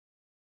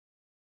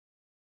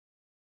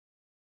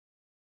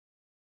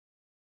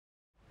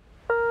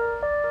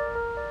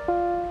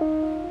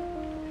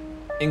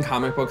In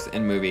comic books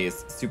and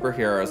movies,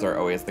 superheroes are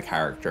always the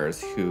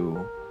characters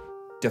who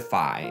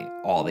defy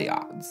all the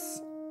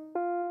odds.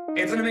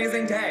 It's an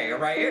amazing day,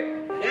 right?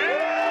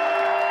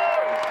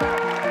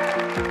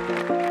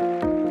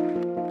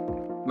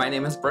 My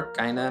name is Brooke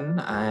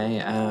Guinan. I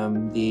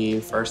am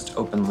the first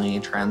openly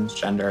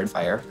transgendered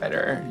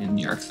firefighter in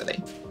New York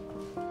City.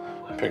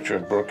 Picture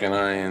of Brooke and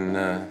I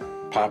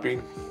and Poppy.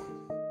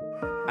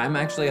 I'm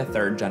actually a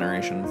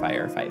third-generation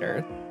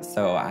firefighter.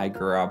 So I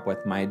grew up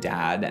with my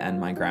dad and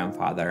my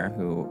grandfather,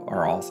 who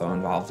are also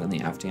involved in the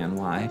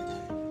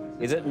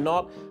FDNY. Is it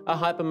not a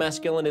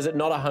hypermasculine? Is it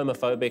not a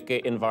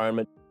homophobic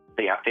environment?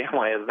 The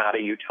FDNY is not a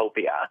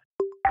utopia.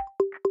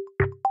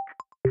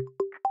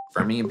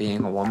 For me,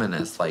 being a woman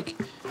is like,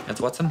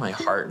 it's what's in my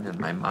heart and in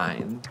my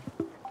mind.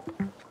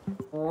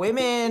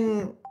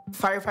 Women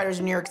firefighters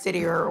in New York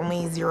City are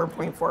only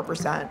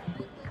 0.4%.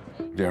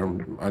 There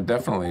are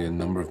definitely a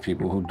number of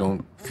people who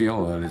don't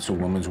feel that it's a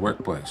woman's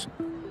workplace.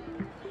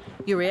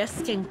 You're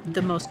asking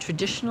the most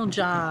traditional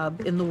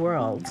job in the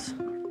world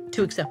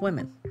to accept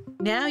women.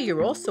 Now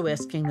you're also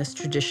asking this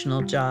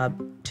traditional job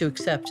to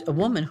accept a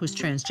woman who's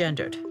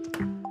transgendered.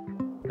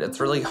 It's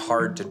really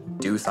hard to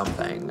do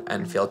something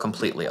and feel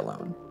completely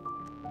alone.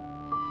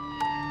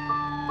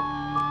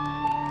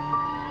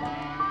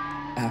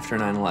 After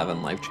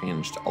 9/11, life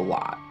changed a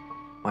lot.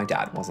 My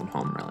dad wasn't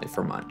home really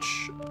for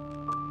much.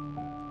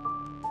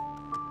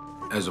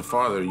 As a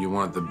father, you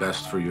want the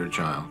best for your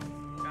child.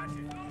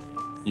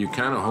 You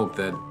kind of hope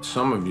that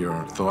some of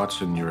your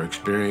thoughts and your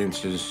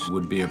experiences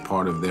would be a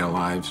part of their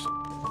lives.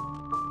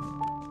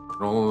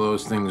 All of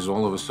those things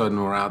all of a sudden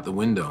were out the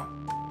window.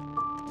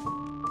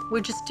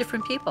 We're just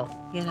different people,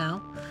 you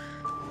know?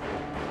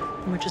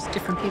 We're just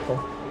different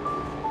people.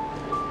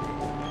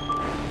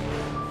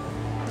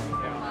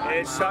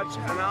 It's such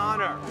an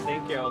honor.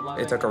 Thank you.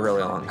 It took a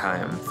really long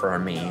time for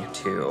me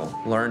to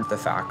learn the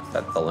fact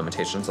that the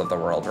limitations of the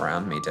world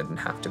around me didn't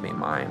have to be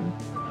mine.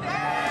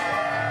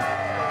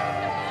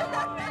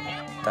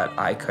 That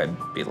I could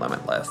be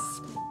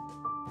limitless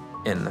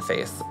in the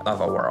face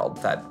of a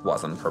world that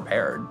wasn't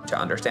prepared to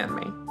understand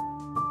me.